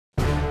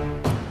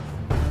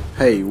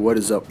Hey, what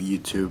is up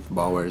YouTube?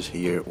 Bowers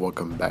here.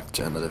 Welcome back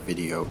to another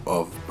video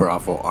of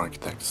Bravo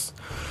Architects.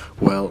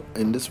 Well,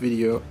 in this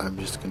video I'm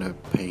just gonna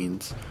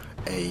paint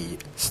a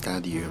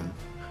stadium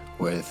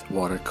with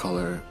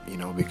watercolor,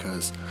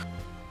 because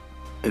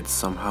it's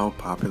somehow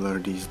popular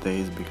these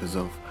days because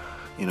of,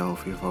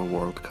 FIFA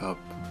World Cup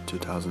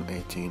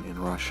 2018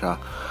 in Russia,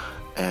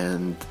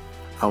 and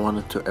I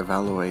wanted to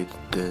evaluate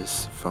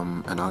this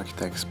from an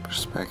architect's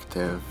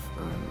perspective,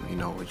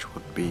 which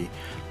would be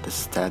the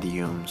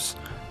stadiums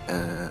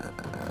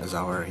as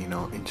our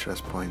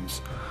interest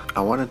points.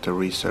 I wanted to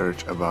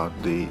research about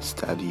the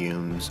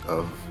stadiums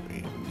of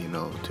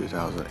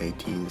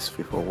 2018's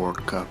FIFA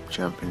World Cup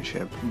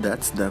Championship.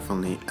 That's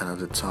definitely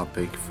another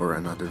topic for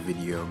another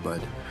video,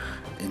 but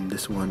in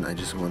this one I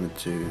just wanted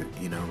to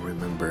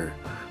remember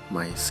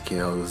my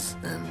skills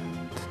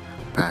and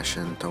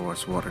passion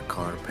towards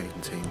watercolor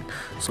painting,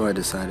 so I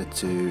decided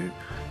to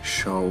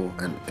show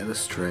and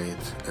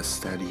illustrate a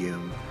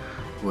stadium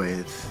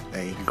with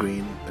a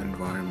green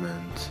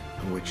environment,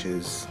 which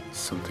is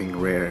something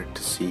rare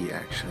to see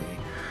actually.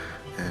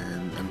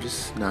 And I'm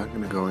just not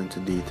gonna go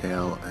into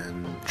detail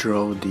and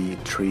draw the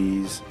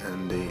trees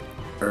and the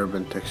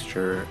urban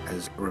texture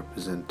as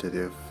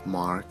representative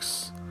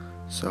marks,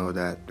 so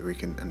that we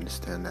can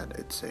understand that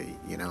it's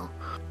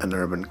an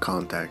urban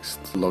context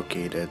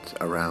located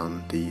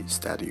around the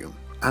stadium.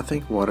 I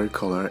think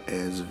watercolor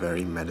is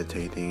very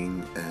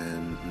meditating,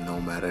 and no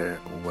matter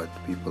what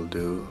people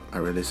do, I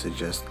really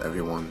suggest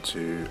everyone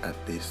to at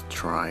least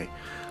try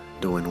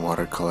doing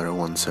watercolor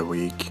once a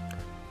week.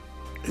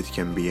 It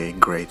can be a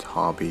great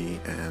hobby,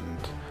 and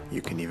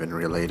you can even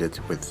relate it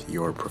with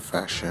your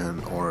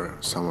profession or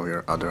some of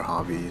your other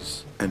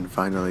hobbies. And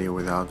finally,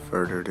 without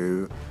further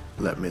ado,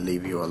 let me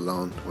leave you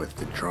alone with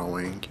the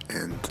drawing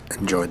and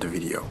enjoy the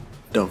video.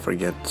 Don't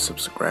forget to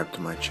subscribe to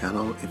my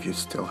channel if you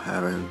still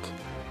haven't.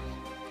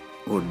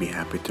 Would be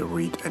happy to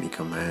read any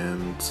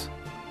comments,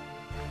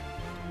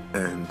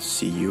 and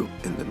see you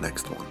in the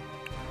next one.